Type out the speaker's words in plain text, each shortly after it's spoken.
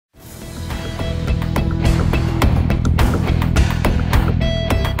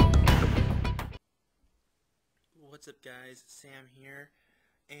up, guys? Sam here,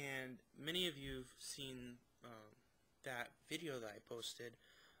 and many of you have seen that video that I posted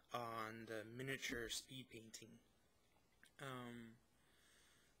on the miniature speed painting.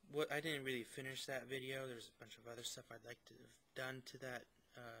 What I didn't really finish that video. There's a bunch of other stuff I'd like to have done to that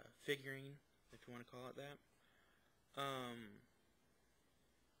figurine, if you want to call it that.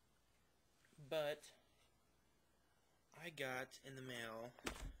 But I got in the mail,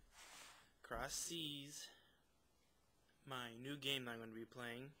 across seas, my new game that I'm going to be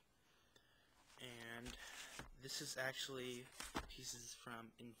playing, and this is actually pieces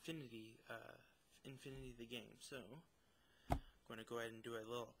from Infinity the game. So I'm going to go ahead and do a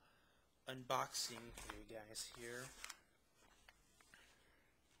little unboxing for you guys here.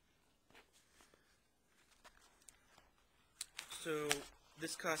 So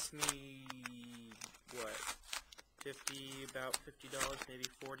this cost me what, about $50, maybe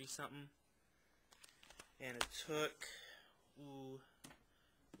 40 something, and it took a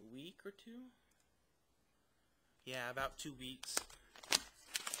week or two. Yeah, about 2 weeks.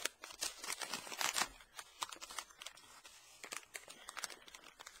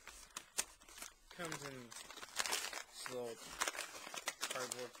 Comes in this little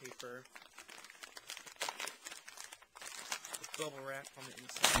cardboard paper with bubble wrap on the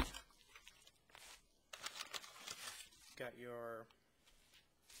inside. Got your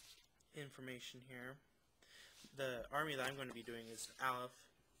information here. The army that I'm going to be doing is Aleph.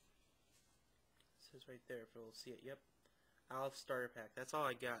 It says right there, if you'll see it. Yep, Aleph starter pack. That's all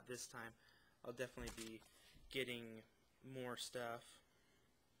I got this time. I'll definitely be getting more stuff.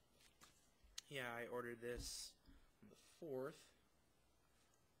 Yeah, I ordered this on the 4th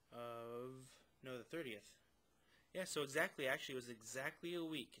of, no, the 30th. Yeah, so exactly, actually it was exactly a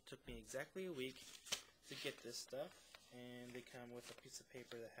week. It took me exactly a week to get this stuff, and they come with a piece of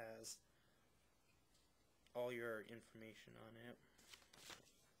paper that has all your information on it,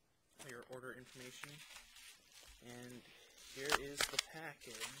 your order information, and here is the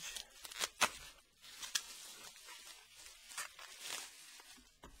package.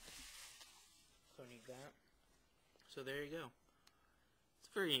 So I need that. So there you go. It's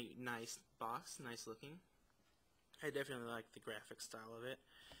a very nice box, nice looking. I definitely like the graphic style of it.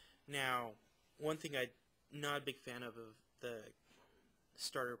 Now, one thing I'm not a big fan of the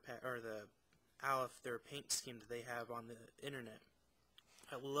starter pack, or the Aleph, their paint scheme that they have on the internet.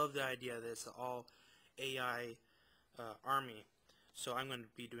 I love the idea that it's all AI army. So I'm going to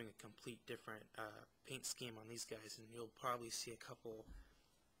be doing a complete different paint scheme on these guys, and you'll probably see a couple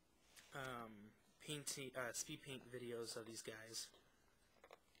speed paint videos of these guys.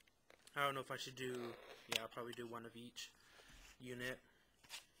 I don't know if I should do, yeah, I'll probably do one of each unit.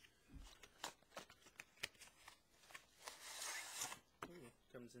 Ooh,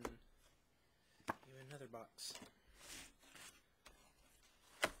 comes in another box.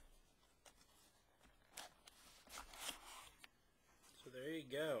 So there you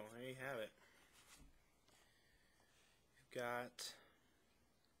go, there you have it. You've got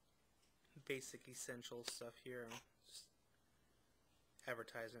basic essential stuff here, just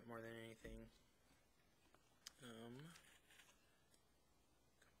advertisement more than anything.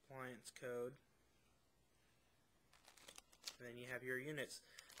 Compliance code, and then you have your units.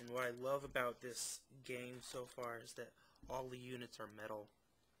 And what I love about this game so far is that all the units are metal,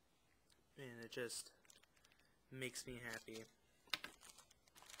 and it just makes me happy.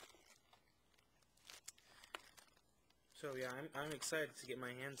 So yeah, I'm excited to get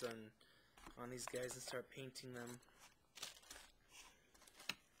my hands on these guys and start painting them.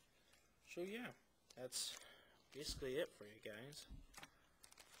 So yeah, that's basically it for you guys.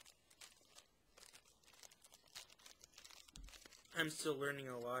 I'm still learning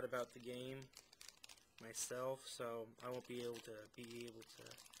a lot about the game myself, so I won't be able to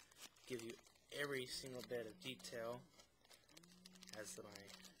give you every single bit of detail as my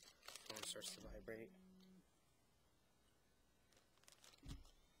phone starts to vibrate.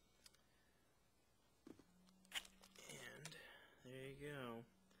 And there you go.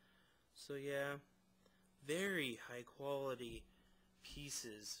 So yeah, very high quality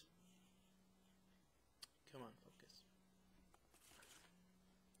pieces. Come on, focus.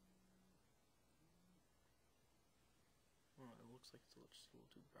 Oh, it looks like it's just a little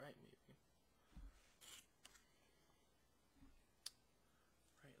too bright, maybe.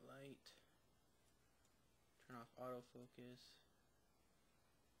 Bright light. Turn off autofocus.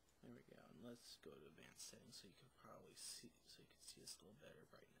 There we go. And let's go to advanced settings so you can probably see, so you can see this a little better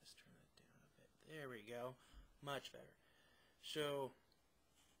brightness. Turn it down a bit. There we go. Much better. So,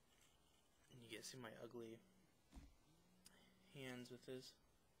 you can see my ugly hands with this.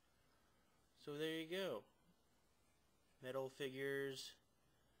 So there you go. metal figures.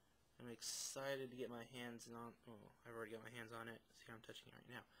 I'm excited to get my hands on. Oh, I've already got my hands on it. See how I'm touching it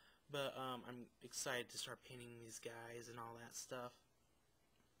right now. But I'm excited to start painting these guys and all that stuff.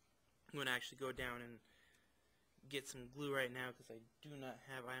 I'm going to actually go down and get some glue right now because I do not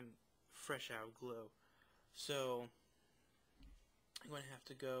have. I'm fresh out of glue, so I'm going to have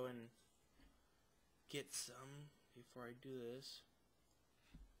to go and get some before I do this.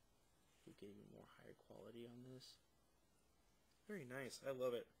 We'll get even more higher quality on this. Very nice. I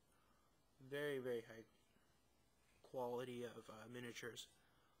love it. Very, very high quality of miniatures.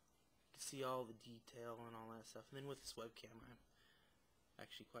 You can see all the detail and all that stuff. And then with this webcam, I'm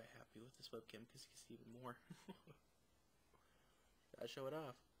actually quite happy with this webcam because you can see even more. Gotta show it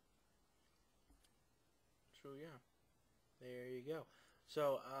off. So yeah, there you go.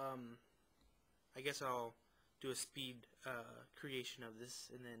 So I guess I'll do a speed creation of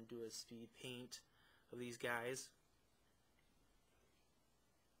this and then do a speed paint of these guys.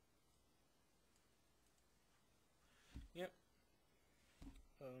 Yep.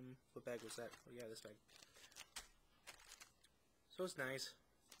 What bag was that? Oh yeah, this bag. So it's nice.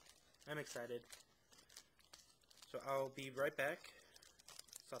 I'm excited. So I'll be right back.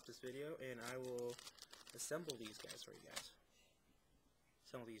 Stop this video and I will assemble these guys for you guys.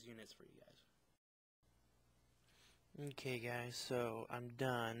 Assemble these units for you guys. Okay guys, so I'm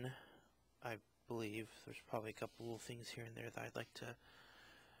done. I believe there's probably a couple little things here and there that I'd like to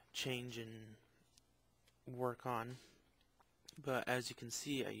change and work on. But as you can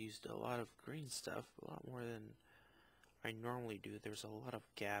see, I used a lot of green stuff, a lot more than I normally do. There's a lot of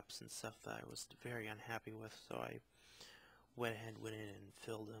gaps and stuff that I was very unhappy with, so I went in and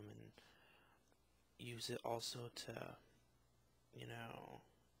filled them and use it also to, you know,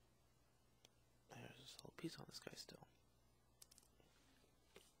 there's this little piece on this guy still.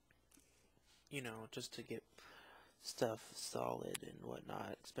 You know, just to get stuff solid and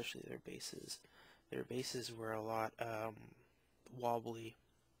whatnot, especially their bases. Their bases were a lot wobbly.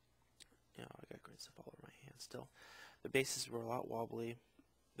 You know, I got green stuff all over my hand still. The bases were a lot wobbly.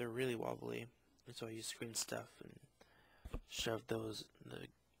 They're really wobbly, and so I used green stuff and shoved the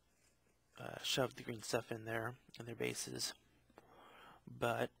green stuff in there in their bases.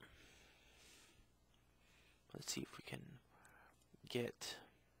 But let's see if we can get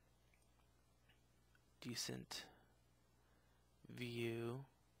decent view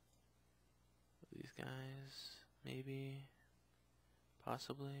of these guys, maybe,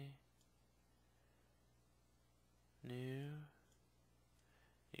 possibly. New.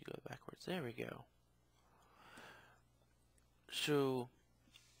 You go backwards. There we go. So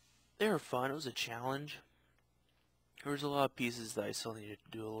they were fun. It was a challenge. There was a lot of pieces that I still needed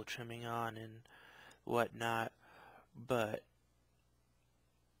to do a little trimming on and whatnot, but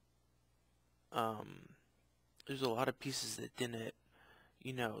there's a lot of pieces that didn't,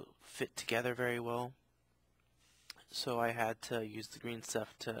 you know, fit together very well. So I had to use the green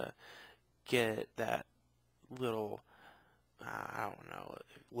stuff to get that little, I don't know,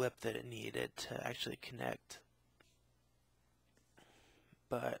 lip that it needed to actually connect.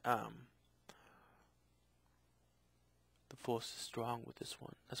 But the force is strong with this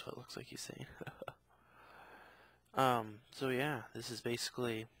one. That's what it looks like he's saying. So yeah, this is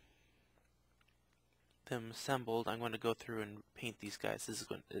basically them assembled. I'm going to go through and paint these guys. It's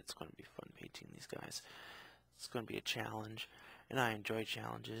going to be fun painting these guys. It's going to be a challenge, and I enjoy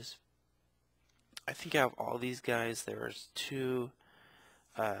challenges. I think out of all these guys, there's two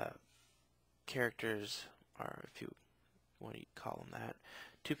characters, or if you want to call them that,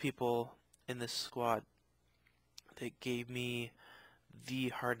 two people in this squad that gave me the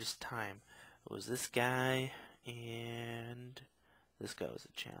hardest time. It was this guy, and this guy was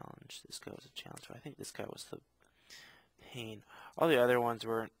a challenge. This guy was a challenge. So I think this guy was the pain. All the other ones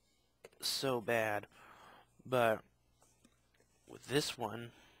weren't so bad, but with this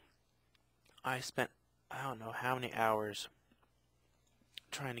one, I spent, I don't know how many hours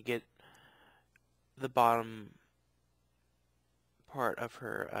trying to get the bottom part of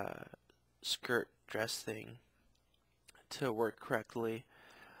her skirt dress thing to work correctly,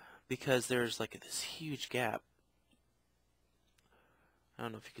 because there's like this huge gap. I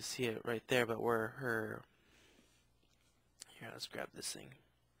don't know if you can see it right there, but where her, here, let's grab this thing.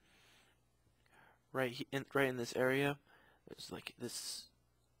 Right in this area, there's like this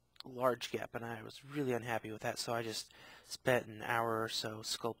large gap, and I was really unhappy with that, so I just spent an hour or so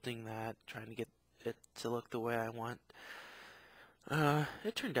sculpting that, trying to get it to look the way I want.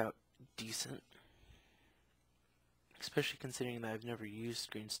 It turned out decent, especially considering that I've never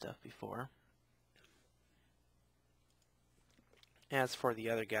used green stuff before. As for the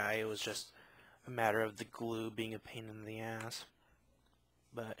other guy, it was just a matter of the glue being a pain in the ass.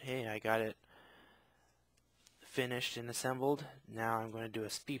 But hey, I got it finished and assembled. Now I'm going to do a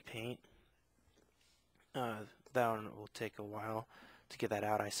speed paint. That one will take a while to get that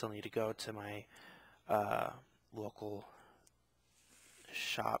out. I still need to go to my local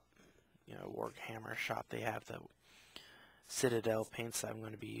shop, Warhammer shop. They have the Citadel paints that I'm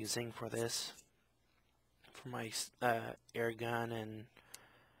going to be using for this, for my air gun and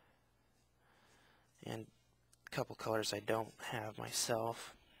a couple colors I don't have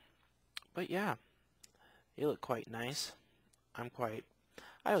myself. But yeah, they look quite nice.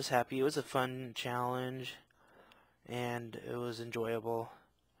 I was happy. It was a fun challenge, and it was enjoyable,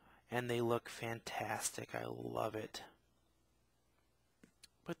 and they look fantastic. I love it.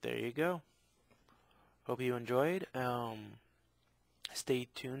 But there you go. Hope you enjoyed. Stay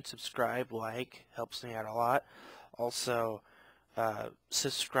tuned, subscribe, like, helps me out a lot. Also,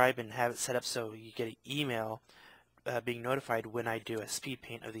 subscribe and have it set up so you get an email being notified when I do a speed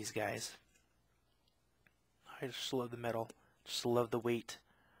paint of these guys. I just love the metal. Just love the weight.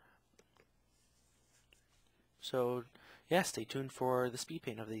 So, yeah, stay tuned for the speed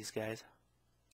paint of these guys.